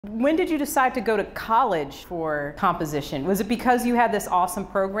When did you decide to go to college for composition? Was it because you had this awesome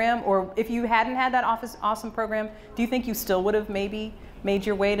program, or if you hadn't had that awesome program, do you think you still would have maybe made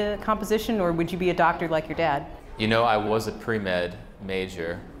your way to composition, or would you be a doctor like your dad? You know, I was a pre-med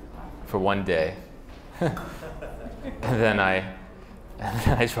major for one day, and then I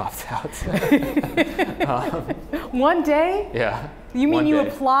dropped out. One day? Yeah. You mean you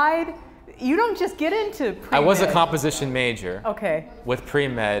applied? You don't just get into pre-med. I was a composition major. Okay. With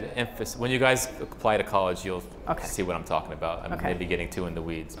pre-med emphasis. When you guys apply to college, you'll see what I'm talking about. I'm maybe getting too in the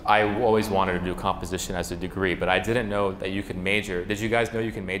weeds. I always wanted to do composition as a degree, but I didn't know that you could major. Did you guys know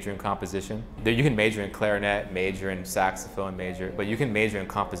you can major in composition? You can major in clarinet, major in saxophone, but you can major in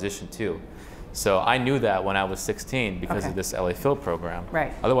composition too. So I knew that when I was 16 because of this LA Phil program.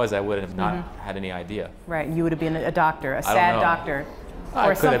 Right. Otherwise, I would have not had any idea. Right. You would have been a doctor, a sad doctor.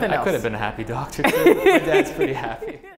 Or something else. I could have been a happy doctor too. My dad's pretty happy.